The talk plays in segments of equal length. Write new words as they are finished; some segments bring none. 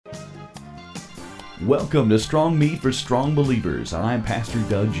Welcome to Strong Meat for Strong Believers. I'm Pastor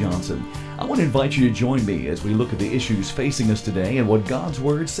Doug Johnson. I want to invite you to join me as we look at the issues facing us today and what God's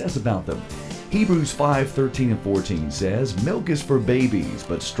Word says about them. Hebrews 5:13 and 14 says, "Milk is for babies,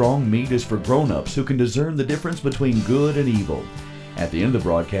 but strong meat is for grown-ups who can discern the difference between good and evil." At the end of the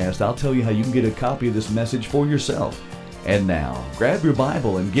broadcast, I'll tell you how you can get a copy of this message for yourself. And now, grab your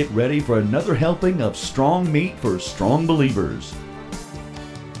Bible and get ready for another helping of Strong Meat for Strong Believers.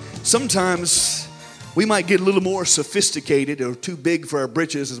 Sometimes we might get a little more sophisticated or too big for our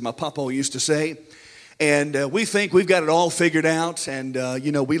britches, as my papa used to say. And we think we've got it all figured out. And,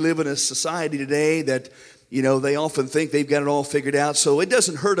 we live in a society today that, they often think they've got it all figured out. So it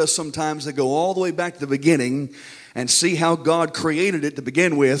doesn't hurt us sometimes to go all the way back to the beginning and see how God created it to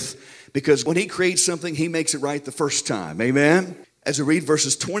begin with. Because when He creates something, He makes it right the first time. Amen? As we read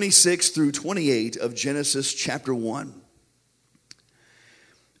verses 26 through 28 of Genesis chapter 1.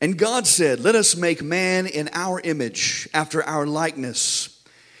 And God said, "Let us make man in our image, after our likeness,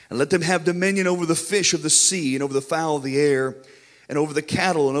 and let them have dominion over the fish of the sea, and over the fowl of the air, and over the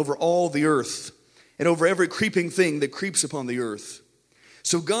cattle, and over all the earth, and over every creeping thing that creeps upon the earth."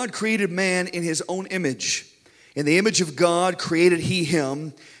 So God created man in His own image. In the image of God created He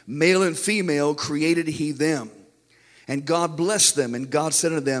him, male and female created He them. And God blessed them, and God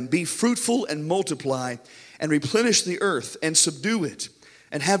said unto them, "Be fruitful and multiply, and replenish the earth, and subdue it,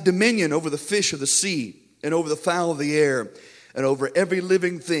 and have dominion over the fish of the sea, and over the fowl of the air, and over every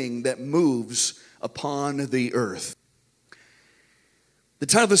living thing that moves upon the earth." The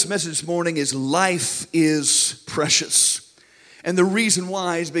title of this message this morning is "Life is Precious." And the reason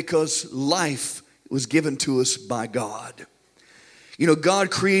why is because life was given to us by God.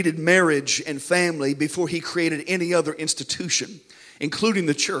 God created marriage and family before He created any other institution, including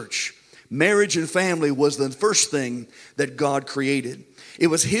the church. Marriage and family was the first thing that God created. It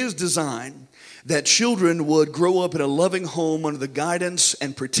was His design that children would grow up in a loving home under the guidance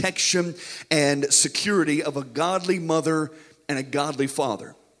and protection and security of a godly mother and a godly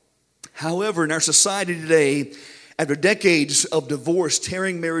father. However, in our society today, after decades of divorce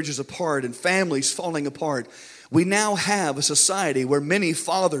tearing marriages apart and families falling apart, we now have a society where many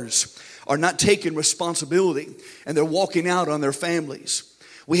fathers are not taking responsibility and they're walking out on their families.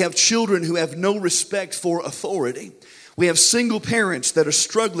 We have children who have no respect for authority. We have single parents that are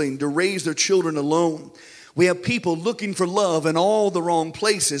struggling to raise their children alone. We have people looking for love in all the wrong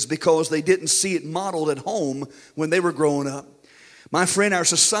places because they didn't see it modeled at home when they were growing up. My friend, our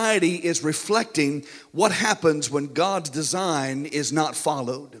society is reflecting what happens when God's design is not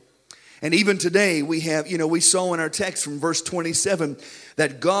followed. And even today we have, we saw in our text from verse 27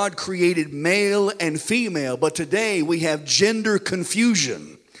 that God created male and female, but today we have gender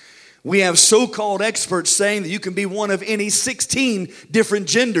confusion. We have so-called experts saying that you can be one of any 16 different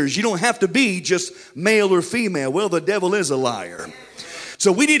genders. You don't have to be just male or female. Well, the devil is a liar.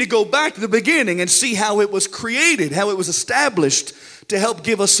 So we need to go back to the beginning and see how it was created, how it was established to help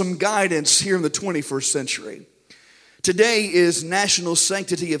give us some guidance here in the 21st century. Today is National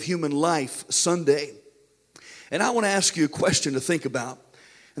Sanctity of Human Life Sunday. And I want to ask you a question to think about.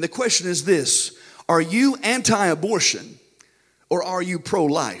 And the question is this: are you anti-abortion or are you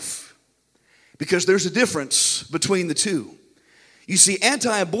pro-life? Because there's a difference between the two. You see,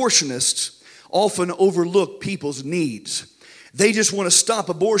 anti-abortionists often overlook people's needs. They just want to stop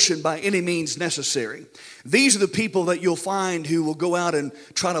abortion by any means necessary. These are the people that you'll find who will go out and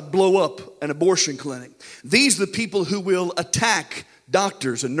try to blow up an abortion clinic. These are the people who will attack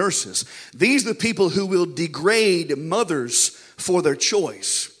doctors and nurses. These are the people who will degrade mothers for their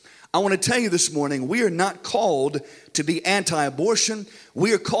choice. I want to tell you this morning, we are not called to be anti-abortion.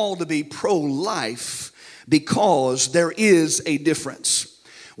 We are called to be pro-life because there is a difference.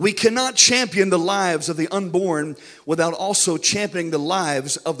 We cannot champion the lives of the unborn without also championing the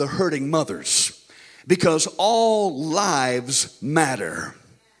lives of the hurting mothers, because all lives matter.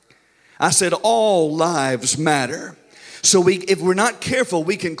 I said all lives matter. So if we're not careful,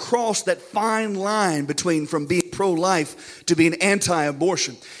 we can cross that fine line between from being pro-life to being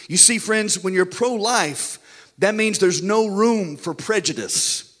anti-abortion. You see, friends, when you're pro-life, that means there's no room for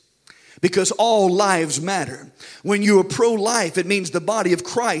prejudice because all lives matter. When you're pro-life, it means the body of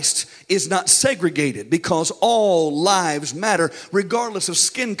Christ is not segregated because all lives matter, regardless of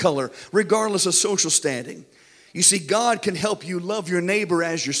skin color, regardless of social standing. You see, God can help you love your neighbor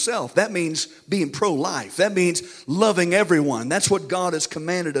as yourself. That means being pro-life. That means loving everyone. That's what God has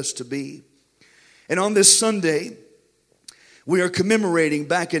commanded us to be. And on this Sunday, we are commemorating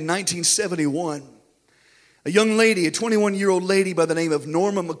back in 1971, a young lady, a 21-year-old lady by the name of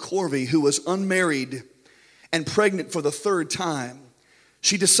Norma McCorvey, who was unmarried and pregnant for the third time.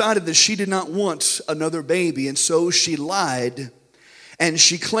 She decided that she did not want another baby, and so she lied. And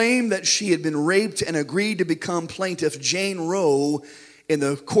she claimed that she had been raped and agreed to become plaintiff Jane Roe in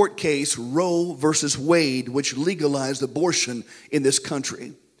the court case Roe versus Wade, which legalized abortion in this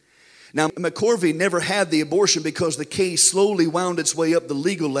country. Now, McCorvey never had the abortion because the case slowly wound its way up the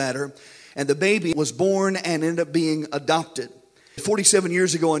legal ladder, and the baby was born and ended up being adopted. 47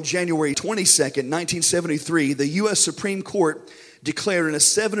 years ago, on January 22nd, 1973, the U.S. Supreme Court declared in a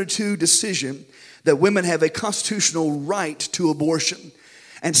 7-2 decision that women have a constitutional right to abortion.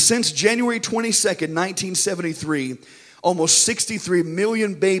 And since January 22nd, 1973, almost 63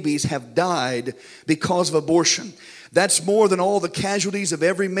 million babies have died because of abortion. That's more than all the casualties of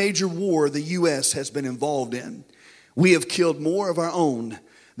every major war the U.S. has been involved in. We have killed more of our own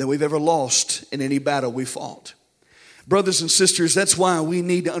than we've ever lost in any battle we fought. Brothers and sisters, that's why we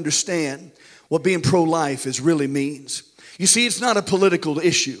need to understand what being pro-life really means. You see, it's not a political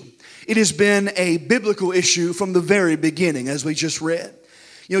issue. It has been a biblical issue from the very beginning, as we just read.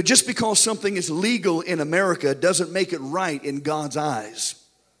 You know, just because something is legal in America doesn't make it right in God's eyes.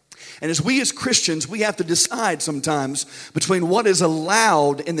 And as we as Christians, we have to decide sometimes between what is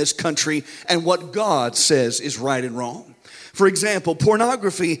allowed in this country and what God says is right and wrong. For example,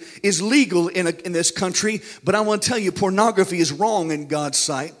 pornography is legal in this country, but I want to tell you, pornography is wrong in God's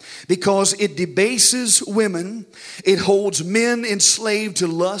sight because it debases women, it holds men enslaved to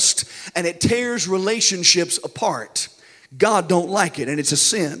lust, and it tears relationships apart. God don't like it, and it's a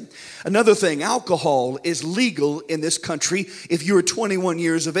sin. Another thing, alcohol is legal in this country if you're 21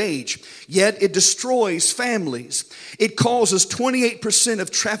 years of age. Yet it destroys families. It causes 28% of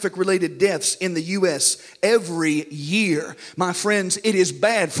traffic-related deaths in the U.S. every year. My friends, it is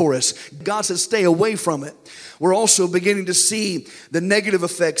bad for us. God says stay away from it. We're also beginning to see the negative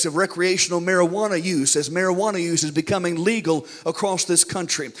effects of recreational marijuana use as marijuana use is becoming legal across this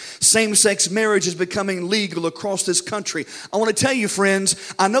country. Same-sex marriage is becoming legal across this country. I want to tell you,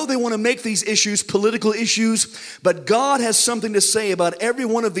 friends, I know they want to make these issues political issues, but God has something to say about every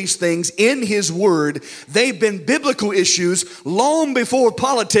one of these things in His Word. They've been biblical issues long before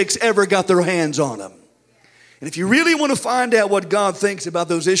politics ever got their hands on them. And if you really want to find out what God thinks about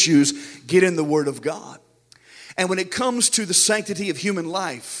those issues, get in the Word of God. And when it comes to the sanctity of human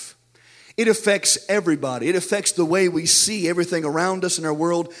life, it affects everybody. It affects the way we see everything around us in our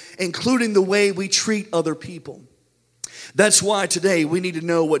world, including the way we treat other people. That's why today we need to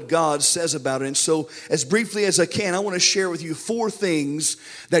know what God says about it. And so, as briefly as I can, I want to share with you 4 things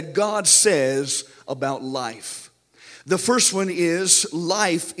that God says about life. The first one is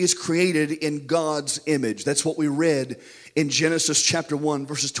life is created in God's image. That's what we read in Genesis chapter 1,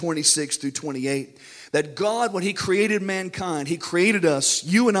 verses 26 through 28. That God, when He created mankind, He created us,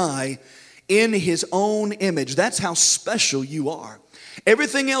 you and I, in His own image. That's how special you are.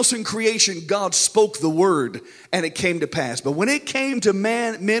 Everything else in creation, God spoke the word and it came to pass. But when it came to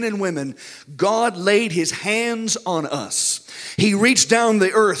men and women, God laid His hands on us. He reached down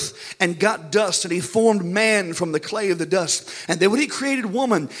the earth and got dust, and He formed man from the clay of the dust. And then when He created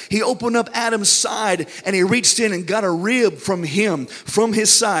woman, He opened up Adam's side and He reached in and got a rib from him, from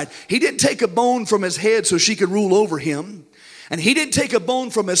his side. He didn't take a bone from his head so she could rule over him. And He didn't take a bone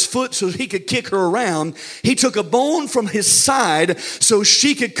from his foot so He could kick her around. He took a bone from his side so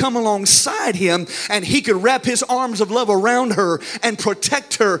she could come alongside him and He could wrap His arms of love around her and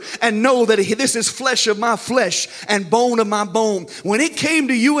protect her and know that this is flesh of my flesh and bone of my bone. When it came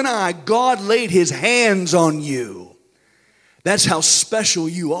to you and I, God laid His hands on you. That's how special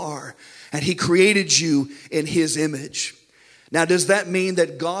you are. And He created you in His image. Now, does that mean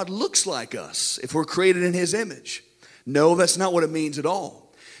that God looks like us if we're created in His image? No, that's not what it means at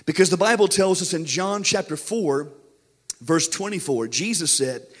all. Because the Bible tells us in John chapter 4, verse 24, Jesus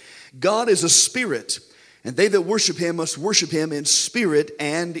said, God is a spirit, and they that worship Him must worship Him in spirit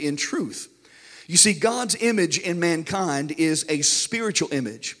and in truth. You see, God's image in mankind is a spiritual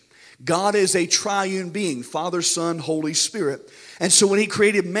image. God is a triune being, Father, Son, Holy Spirit. And so when He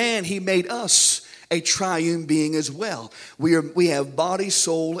created man, He made us a triune being as well. We have body,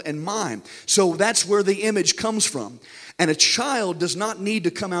 soul, and mind. So that's where the image comes from. And a child does not need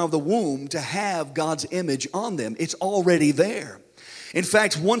to come out of the womb to have God's image on them. It's already there. In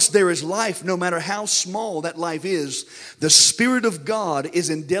fact, once there is life, no matter how small that life is, the Spirit of God is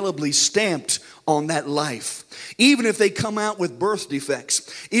indelibly stamped on that life. Even if they come out with birth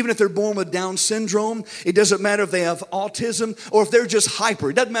defects, even if they're born with Down syndrome, it doesn't matter if they have autism or if they're just hyper.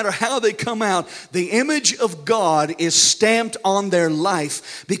 It doesn't matter how they come out. The image of God is stamped on their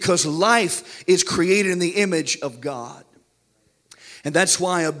life because life is created in the image of God. And that's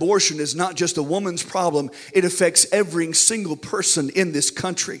why abortion is not just a woman's problem. It affects every single person in this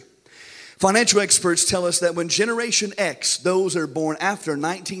country. Financial experts tell us that when Generation X, those that are born after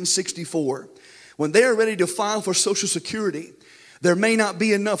 1964, when they are ready to file for Social Security, there may not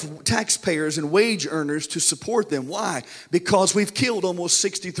be enough taxpayers and wage earners to support them. Why? Because we've killed almost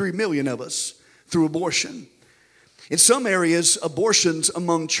 63 million of us through abortion. In some areas, abortions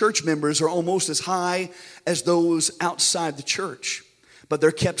among church members are almost as high as those outside the church, but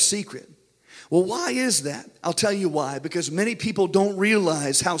they're kept secret. Well, why is that? I'll tell you why. Because many people don't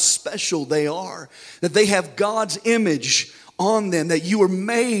realize how special they are, that they have God's image on them, that you are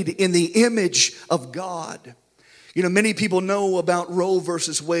made in the image of God. You know, many people know about Roe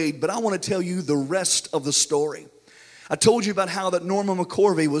versus Wade, but I want to tell you the rest of the story. I told you about how that Norma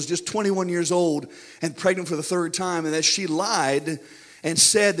McCorvey was just 21 years old and pregnant for the third time, and that she lied and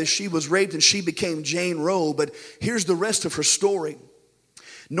said that she was raped and she became Jane Roe. But here's the rest of her story.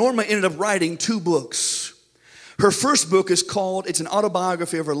 Norma ended up writing 2 books. Her first book is called, it's an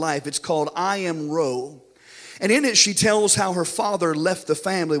autobiography of her life. It's called I Am Roe. And in it, she tells how her father left the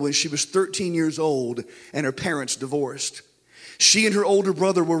family when she was 13 years old and her parents divorced. She and her older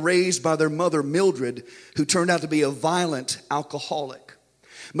brother were raised by their mother, Mildred, who turned out to be a violent alcoholic.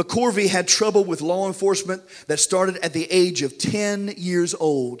 McCorvey had trouble with law enforcement that started at the age of 10 years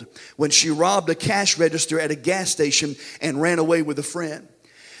old when she robbed a cash register at a gas station and ran away with a friend.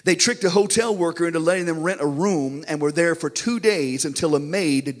 They tricked a hotel worker into letting them rent a room and were there for 2 days until a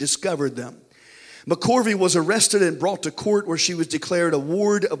maid discovered them. McCorvey was arrested and brought to court, where she was declared a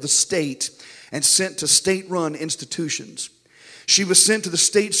ward of the state and sent to state-run institutions. She was sent to the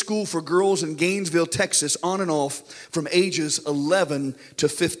state school for girls in Gainesville, Texas, on and off from ages 11 to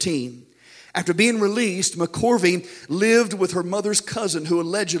 15. After being released, McCorvey lived with her mother's cousin, who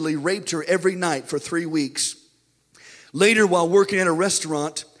allegedly raped her every night for 3 weeks. Later, while working at a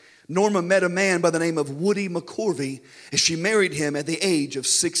restaurant, Norma met a man by the name of Woody McCorvey, and she married him at the age of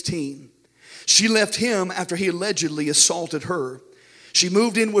 16. She left him after he allegedly assaulted her. She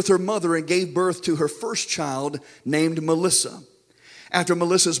moved in with her mother and gave birth to her first child, named Melissa. After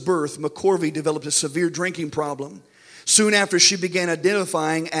Melissa's birth, McCorvey developed a severe drinking problem. Soon after, she began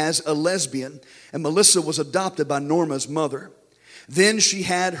identifying as a lesbian, and Melissa was adopted by Norma's mother. Then she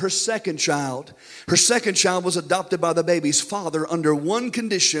had her second child. Her second child was adopted by the baby's father under one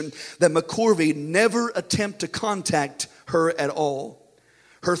condition, that McCorvey never attempt to contact her at all.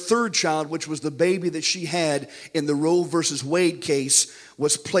 Her third child, which was the baby that she had in the Roe versus Wade case,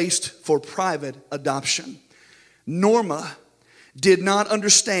 was placed for private adoption. Norma did not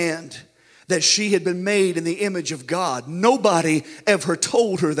understand that she had been made in the image of God. Nobody ever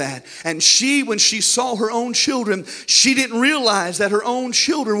told her that. And when she saw her own children, she didn't realize that her own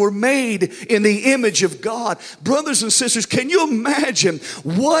children were made in the image of God. Brothers and sisters, can you imagine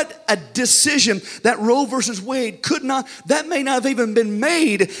what a decision that Roe versus Wade that may not have even been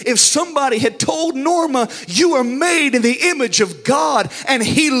made if somebody had told Norma, you are made in the image of God and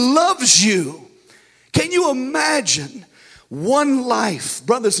He loves you. Can you imagine? One life.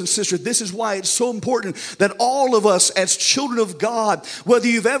 Brothers and sisters, this is why it's so important that all of us as children of God, whether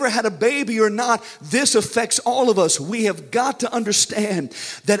you've ever had a baby or not, this affects all of us. We have got to understand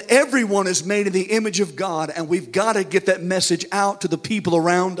that everyone is made in the image of God, and we've got to get that message out to the people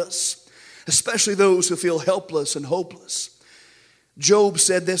around us, especially those who feel helpless and hopeless. Job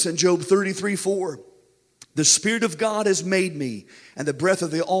said this in Job 33:4. The Spirit of God has made me, and the breath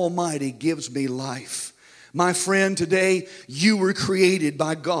of the Almighty gives me life. My friend, today you were created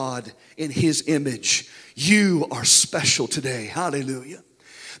by God in His image. You are special today. Hallelujah.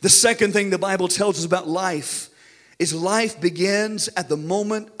 The second thing the Bible tells us about life is life begins at the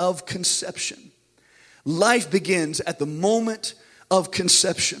moment of conception. Life begins at the moment of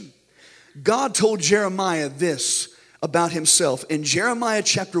conception. God told Jeremiah this about Himself in Jeremiah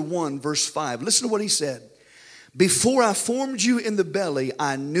chapter 1 verse 5. Listen to what He said. Before I formed you in the belly,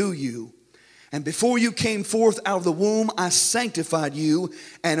 I knew you. And before you came forth out of the womb, I sanctified you,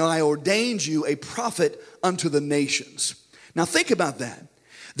 and I ordained you a prophet unto the nations. Now think about that.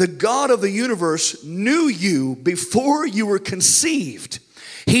 The God of the universe knew you before you were conceived.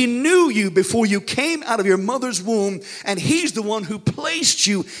 He knew you before you came out of your mother's womb, and He's the one who placed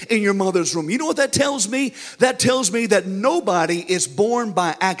you in your mother's womb. You know what that tells me? That tells me that nobody is born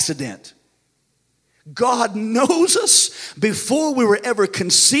by accident. God knows us before we were ever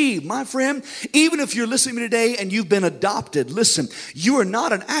conceived. My friend, even if you're listening to me today and you've been adopted, listen, you are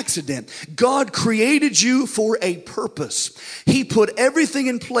not an accident. God created you for a purpose. He put everything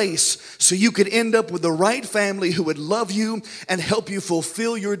in place so you could end up with the right family who would love you and help you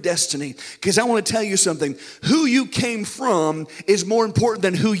fulfill your destiny. Because I want to tell you something. Who you came from is more important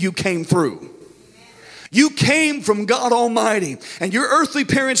than who you came through. You came from God Almighty, and your earthly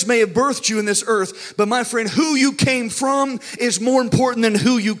parents may have birthed you in this earth, but my friend, who you came from is more important than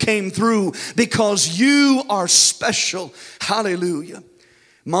who you came through, because you are special. Hallelujah.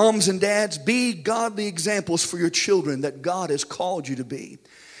 Moms and dads, be godly examples for your children that God has called you to be.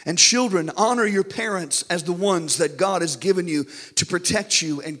 And children, honor your parents as the ones that God has given you to protect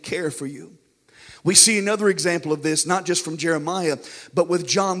you and care for you. We see another example of this, not just from Jeremiah, but with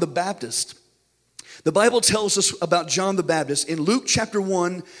John the Baptist. The Bible tells us about John the Baptist in Luke chapter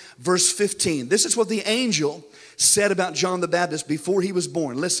 1, verse 15. This is what the angel said about John the Baptist before he was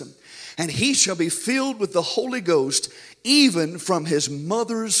born. Listen, and he shall be filled with the Holy Ghost even from his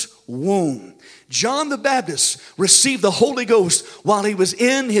mother's womb. John the Baptist received the Holy Ghost while he was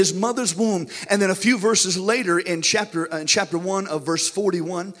in his mother's womb. And then a few verses later in chapter 1 of verse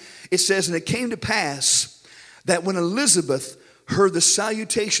 41, it says, and it came to pass that when Elizabeth heard the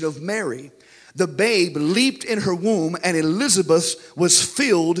salutation of Mary, the babe leaped in her womb, and Elizabeth was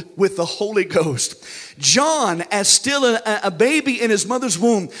filled with the Holy Ghost. John, as still a baby in his mother's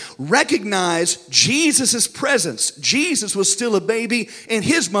womb, recognized Jesus' presence. Jesus was still a baby in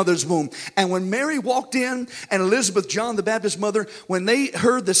his mother's womb. And when Mary walked in, and Elizabeth, John the Baptist's mother, when they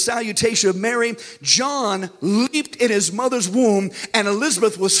heard the salutation of Mary, John leaped in his mother's womb, and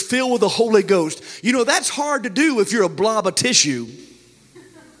Elizabeth was filled with the Holy Ghost. You know, that's hard to do if you're a blob of tissue.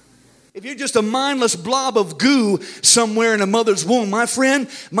 If you're just a mindless blob of goo somewhere in a mother's womb, my friend,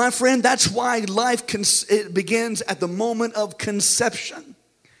 that's why life it begins at the moment of conception.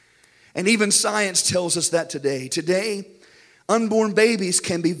 And even science tells us that today. Today, unborn babies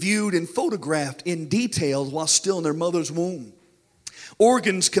can be viewed and photographed in detail while still in their mother's womb.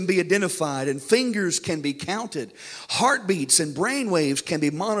 Organs can be identified and fingers can be counted. Heartbeats and brain waves can be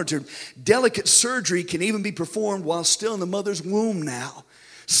monitored. Delicate surgery can even be performed while still in the mother's womb now.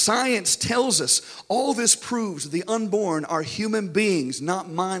 Science tells us all this proves that the unborn are human beings,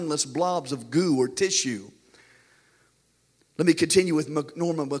 not mindless blobs of goo or tissue. Let me continue with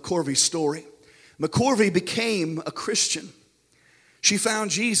Norma McCorvey's story. McCorvey became a Christian. She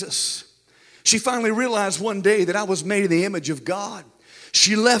found Jesus. She finally realized one day that I was made in the image of God.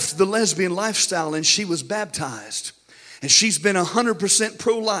 She left the lesbian lifestyle and she was baptized. And she's been 100%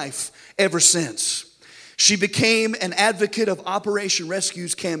 pro-life ever since. She became an advocate of Operation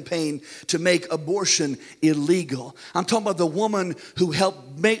Rescue's campaign to make abortion illegal. I'm talking about the woman who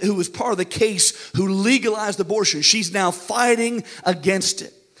was part of the case, who legalized abortion. She's now fighting against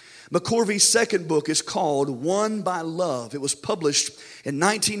it. McCorvey's second book is called Won by Love. It was published in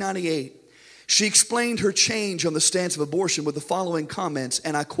 1998. She explained her change on the stance of abortion with the following comments,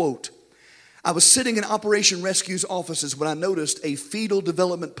 and I quote, I was sitting in Operation Rescue's offices when I noticed a fetal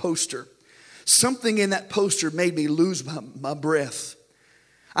development poster. Something in that poster made me lose my breath.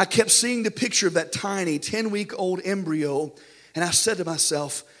 I kept seeing the picture of that tiny 10-week-old embryo, and I said to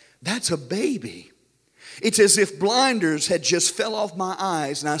myself, that's a baby. It's as if blinders had just fell off my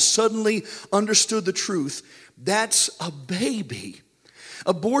eyes, and I suddenly understood the truth. That's a baby.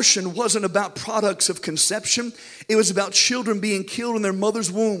 Abortion wasn't about products of conception. It was about children being killed in their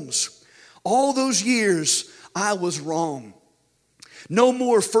mother's wombs. All those years, I was wrong. No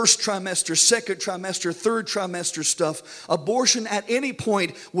more first trimester, second trimester, third trimester stuff. Abortion at any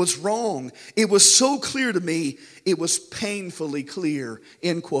point was wrong. It was so clear to me, it was painfully clear,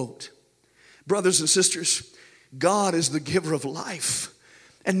 end quote. Brothers and sisters, God is the giver of life.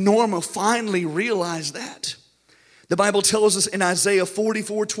 And Norma finally realized that. The Bible tells us in Isaiah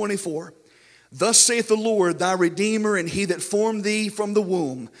 44:24, thus saith the Lord, thy Redeemer, and he that formed thee from the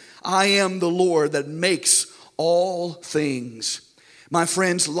womb. I am the Lord that makes all things. My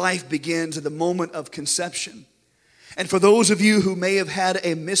friends, life begins at the moment of conception. And for those of you who may have had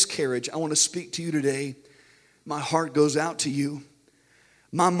a miscarriage, I want to speak to you today. My heart goes out to you.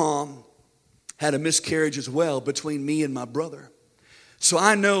 My mom had a miscarriage as well between me and my brother. So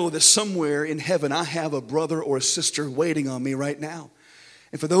I know that somewhere in heaven I have a brother or a sister waiting on me right now.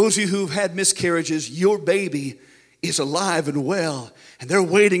 And for those of you who've had miscarriages, your baby is alive and well, and they're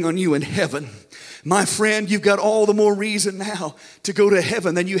waiting on you in heaven. My friend, you've got all the more reason now to go to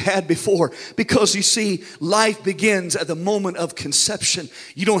heaven than you had before, because you see, life begins at the moment of conception.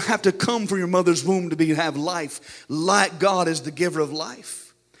 You don't have to come from your mother's womb to have life. Like God is the giver of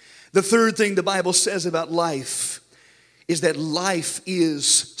life. The third thing the Bible says about life is that life is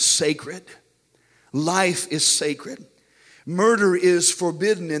sacred. Life is sacred. Murder is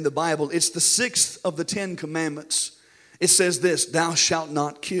forbidden in the Bible. It's the 6th of the 10 commandments. It says this, thou shalt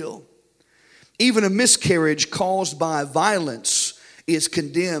not kill. Even a miscarriage caused by violence is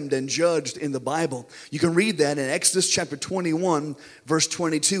condemned and judged in the Bible. You can read that in Exodus chapter 21, verse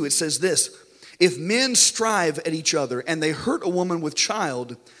 22. It says this, if men strive at each other and they hurt a woman with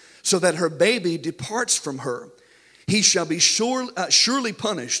child so that her baby departs from her, he shall be surely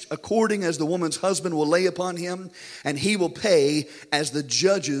punished according as the woman's husband will lay upon him, and he will pay as the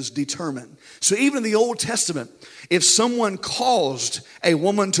judges determine. So even in the Old Testament, if someone caused a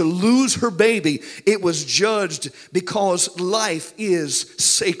woman to lose her baby, it was judged because life is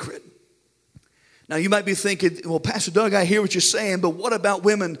sacred. Now you might be thinking, well, Pastor Doug, I hear what you're saying, but what about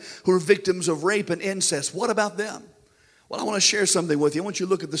women who are victims of rape and incest? What about them? Well, I want to share something with you. I want you to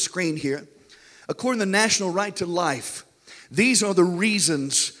look at the screen here. According to the National Right to Life, these are the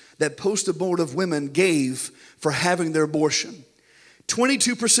reasons that post-abortive women gave for having their abortion.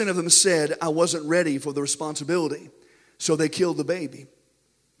 22% of them said, I wasn't ready for the responsibility, so they killed the baby.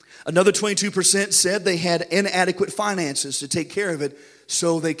 Another 22% said they had inadequate finances to take care of it,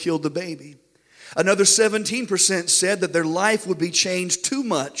 so they killed the baby. Another 17% said that their life would be changed too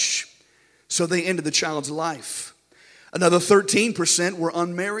much, so they ended the child's life. Another 13% were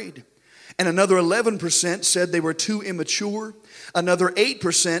unmarried. And another 11% said they were too immature. Another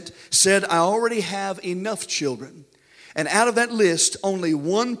 8% said, I already have enough children. And out of that list, only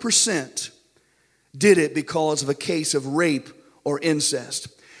 1% did it because of a case of rape or incest.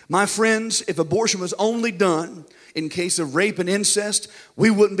 My friends, if abortion was only done in case of rape and incest, we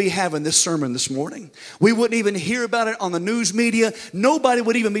wouldn't be having this sermon this morning. We wouldn't even hear about it on the news media. Nobody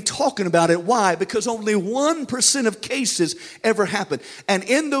would even be talking about it. Why? Because only 1% of cases ever happen. And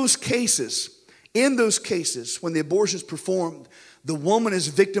in those cases, when the abortion is performed, the woman is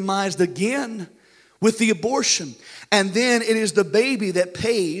victimized again with the abortion. And then it is the baby that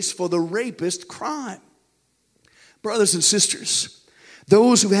pays for the rapist crime. Brothers and sisters,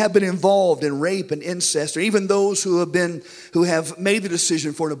 those who have been involved in rape and incest, or even those who have made the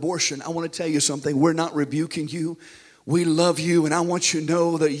decision for an abortion, I want to tell you something. We're not rebuking you. We love you, and I want you to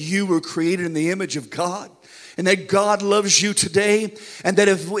know that you were created in the image of God, and that God loves you today, and that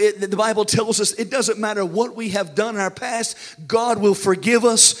the Bible tells us it doesn't matter what we have done in our past, God will forgive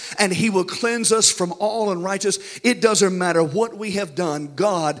us, and He will cleanse us from all unrighteousness. It doesn't matter what we have done.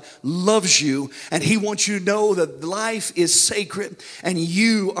 God loves you, and He wants you to know that life is sacred, and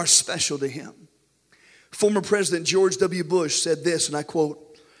you are special to Him. Former President George W. Bush said this, and I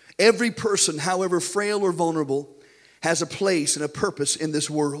quote, every person, however frail or vulnerable, has a place and a purpose in this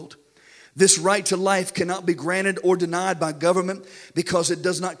world. This right to life cannot be granted or denied by government because it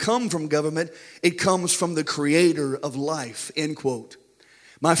does not come from government. It comes from the creator of life, end quote.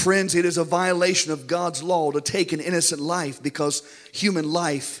 My friends, it is a violation of God's law to take an innocent life because human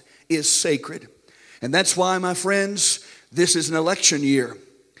life is sacred. And that's why, my friends, this is an election year.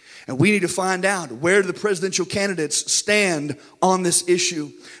 And we need to find out where the presidential candidates stand on this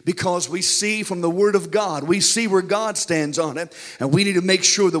issue, because we see from the Word of God, we see where God stands on it, and we need to make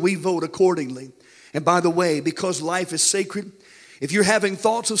sure that we vote accordingly. And by the way, because life is sacred, if you're having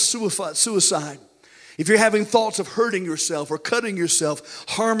thoughts of suicide, if you're having thoughts of hurting yourself or cutting yourself,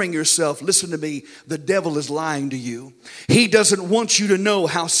 harming yourself, listen to me, the devil is lying to you. He doesn't want you to know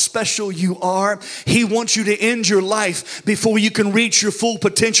how special you are. He wants you to end your life before you can reach your full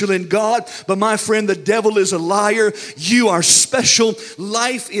potential in God. But my friend, the devil is a liar. You are special.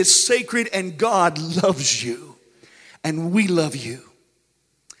 Life is sacred, and God loves you. And we love you.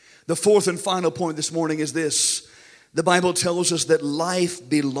 The fourth and final point this morning is this. The Bible tells us that life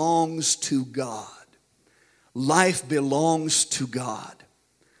belongs to God. Life belongs to God.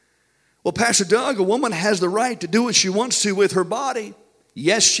 Well, Pastor Doug, a woman has the right to do what she wants to with her body.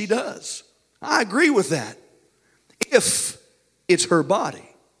 Yes, she does. I agree with that. If it's her body.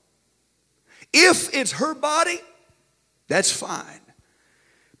 If it's her body, that's fine.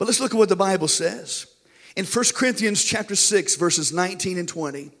 But let's look at what the Bible says. In 1 Corinthians chapter 6, verses 19 and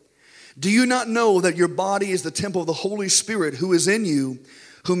 20. Do you not know that your body is the temple of the Holy Spirit who is in you,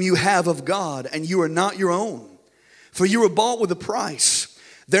 whom you have of God, and you are not your own? For you were bought with a price.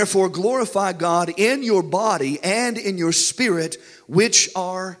 Therefore glorify God in your body and in your spirit, which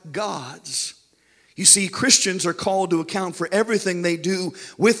are God's. You see, Christians are called to account for everything they do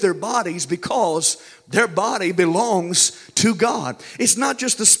with their bodies because their body belongs to God. It's not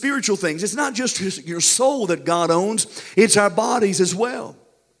just the spiritual things. It's not just your soul that God owns. It's our bodies as well.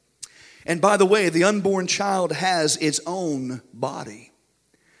 And by the way, the unborn child has its own body.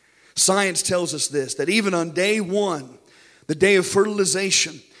 Science tells us this, that even on day 1, the day of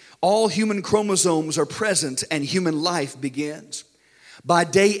fertilization, all human chromosomes are present and human life begins. By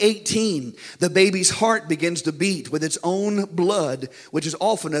day 18, the baby's heart begins to beat with its own blood, which is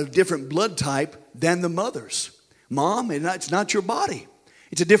often a different blood type than the mother's. Mom, it's not your body.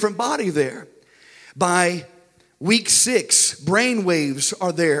 It's a different body there. By week 6, brain waves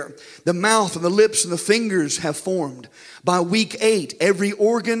are there. The mouth and the lips and the fingers have formed. By week 8, every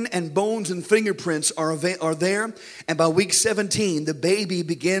organ and bones and fingerprints are there. And by week 17, the baby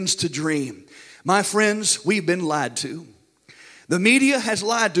begins to dream. My friends, we've been lied to. The media has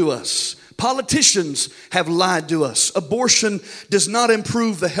lied to us. Politicians have lied to us. Abortion does not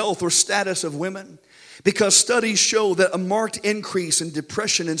improve the health or status of women, because studies show that a marked increase in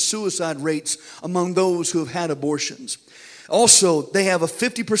depression and suicide rates among those who have had abortions. Also, they have a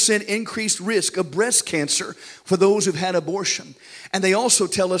 50% increased risk of breast cancer for those who've had abortion. And they also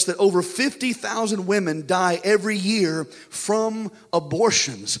tell us that over 50,000 women die every year from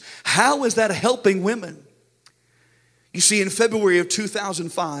abortions. How is that helping women? You see, in February of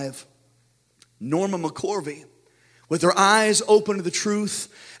 2005, Norma McCorvey, with her eyes open to the truth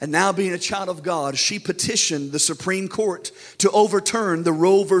and now being a child of God, she petitioned the Supreme Court to overturn the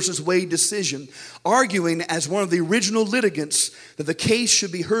Roe versus Wade decision, arguing as one of the original litigants that the case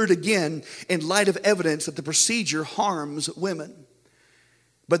should be heard again in light of evidence that the procedure harms women.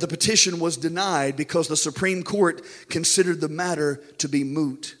 But the petition was denied because the Supreme Court considered the matter to be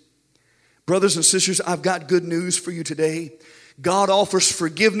moot. Brothers and sisters, I've got good news for you today. God offers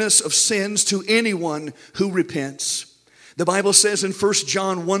forgiveness of sins to anyone who repents. The Bible says in 1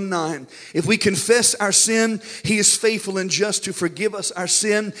 John 1:9, if we confess our sin, He is faithful and just to forgive us our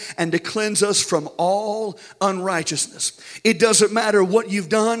sin and to cleanse us from all unrighteousness. It doesn't matter what you've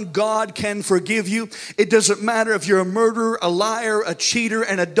done, God can forgive you. It doesn't matter if you're a murderer, a liar, a cheater,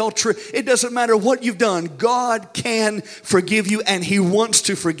 an adulterer. It doesn't matter what you've done, God can forgive you, and He wants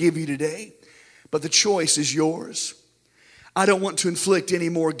to forgive you today. But the choice is yours. I don't want to inflict any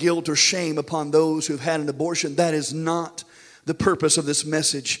more guilt or shame upon those who've had an abortion. That is not the purpose of this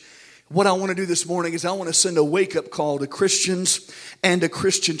message. What I want to do this morning is I want to send a wake-up call to Christians and to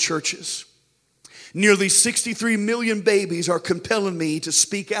Christian churches. Nearly 63 million babies are compelling me to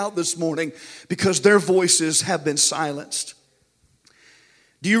speak out this morning because their voices have been silenced.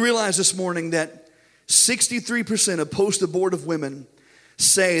 Do you realize this morning that 63% of post-abortive women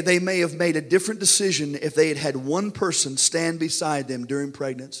say they may have made a different decision if they had had one person stand beside them during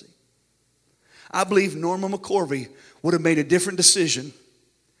pregnancy? I believe Norma McCorvey would have made a different decision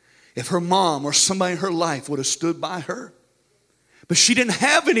if her mom or somebody in her life would have stood by her. But she didn't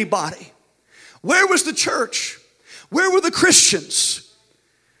have anybody. Where was the church? Where were the Christians?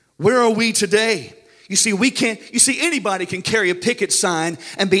 Where are we today? You see, anybody can carry a picket sign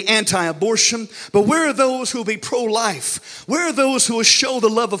and be anti-abortion, but where are those who will be pro-life? Where are those who will show the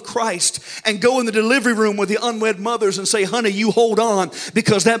love of Christ and go in the delivery room with the unwed mothers and say, honey, you hold on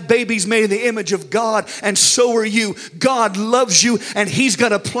because that baby's made in the image of God and so are you. God loves you and He's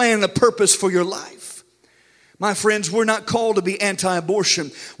got a plan and a purpose for your life. My friends, we're not called to be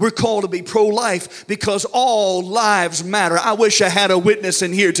anti-abortion. We're called to be pro-life because all lives matter. I wish I had a witness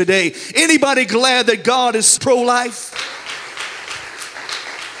in here today. Anybody glad that God is pro-life?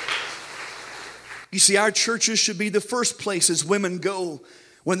 You see, our churches should be the first places women go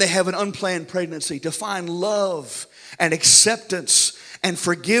when they have an unplanned pregnancy to find love and acceptance and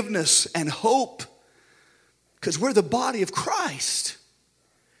forgiveness and hope, because we're the body of Christ.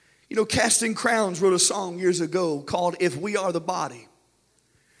 You know, Casting Crowns wrote a song years ago called If We Are the Body.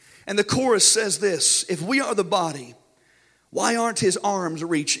 And the chorus says this: if we are the body, why aren't His arms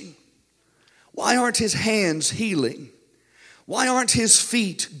reaching? Why aren't His hands healing? Why aren't His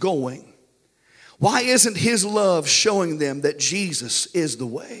feet going? Why isn't His love showing them that Jesus is the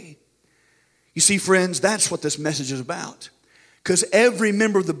way? You see, friends, that's what this message is about. Because every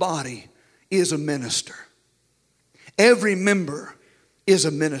member of the body is a minister. Every member is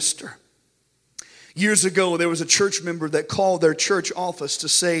a minister. Years ago, there was a church member that called their church office to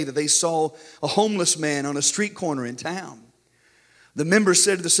say that they saw a homeless man on a street corner in town. The member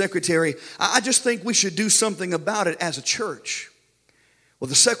said to the secretary, I just think we should do something about it as a church. Well,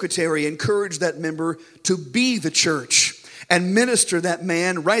 the secretary encouraged that member to be the church and minister that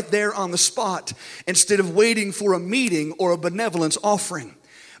man right there on the spot instead of waiting for a meeting or a benevolence offering.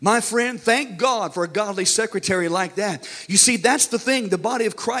 My friend, thank God for a godly secretary like that. You see, that's the thing. The body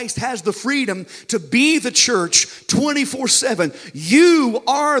of Christ has the freedom to be the church 24/7. You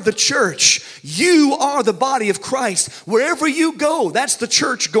are the church. You are the body of Christ. Wherever you go, that's the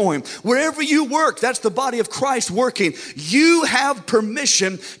church going. Wherever you work, that's the body of Christ working. You have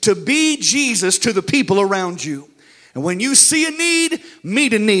permission to be Jesus to the people around you. And when you see a need,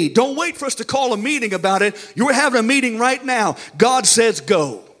 meet a need. Don't wait for us to call a meeting about it. You're having a meeting right now. God says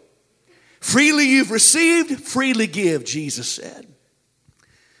go. Freely you've received, freely give, Jesus said.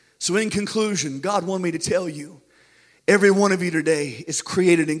 So in conclusion, God wanted me to tell you, every one of you today is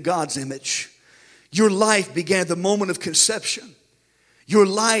created in God's image. Your life began at the moment of conception. Your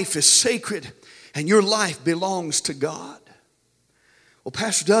life is sacred and your life belongs to God. Well,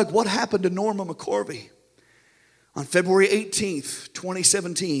 Pastor Doug, what happened to Norma McCorvey? On February 18th,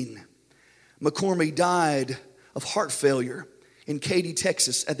 2017, McCorvey died of heart failure in Katy,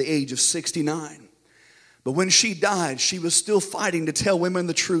 Texas at the age of 69. But when she died, she was still fighting to tell women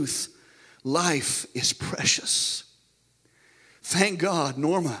the truth. Life is precious. Thank God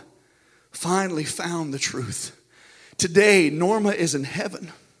Norma finally found the truth. Today, Norma is in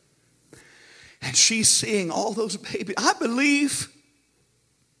heaven. And she's seeing all those babies. I believe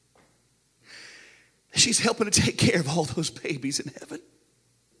she's helping to take care of all those babies in heaven.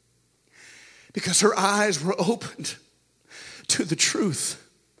 Because her eyes were opened to the truth.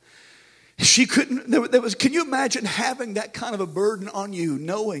 She couldn't, can you imagine having that kind of a burden on you,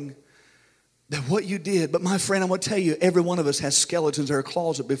 knowing that what you did? But my friend, I want to tell you, every one of us has skeletons in our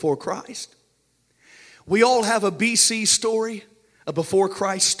closet before Christ. We all have a BC story, a before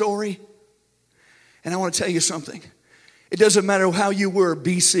Christ story. And I want to tell you something. It doesn't matter how you were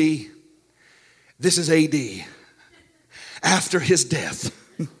BC. This is AD. After his death.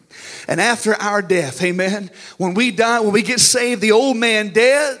 And after our death, amen, when we die, when we get saved, the old man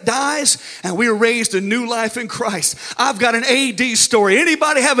dies and we are raised a new life in Christ. I've got an AD story.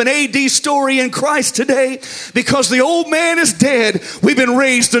 Anybody have an AD story in Christ today? Because the old man is dead, we've been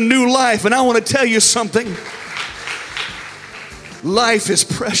raised a new life. And I want to tell you something. Life is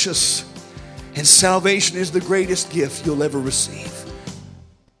precious and salvation is the greatest gift you'll ever receive.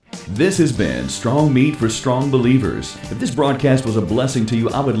 This has been Strong Meat for Strong Believers. If this broadcast was a blessing to you,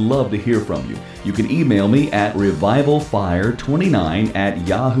 I would love to hear from you. You can email me at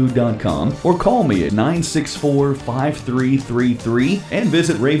revivalfire29@yahoo.com or call me at 964-5333 and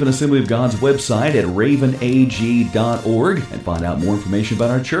visit Raven Assembly of God's website at ravenag.org and find out more information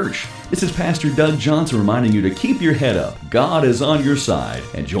about our church. This is Pastor Doug Johnson reminding you to keep your head up. God is on your side.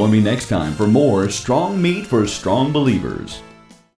 And join me next time for more Strong Meat for Strong Believers.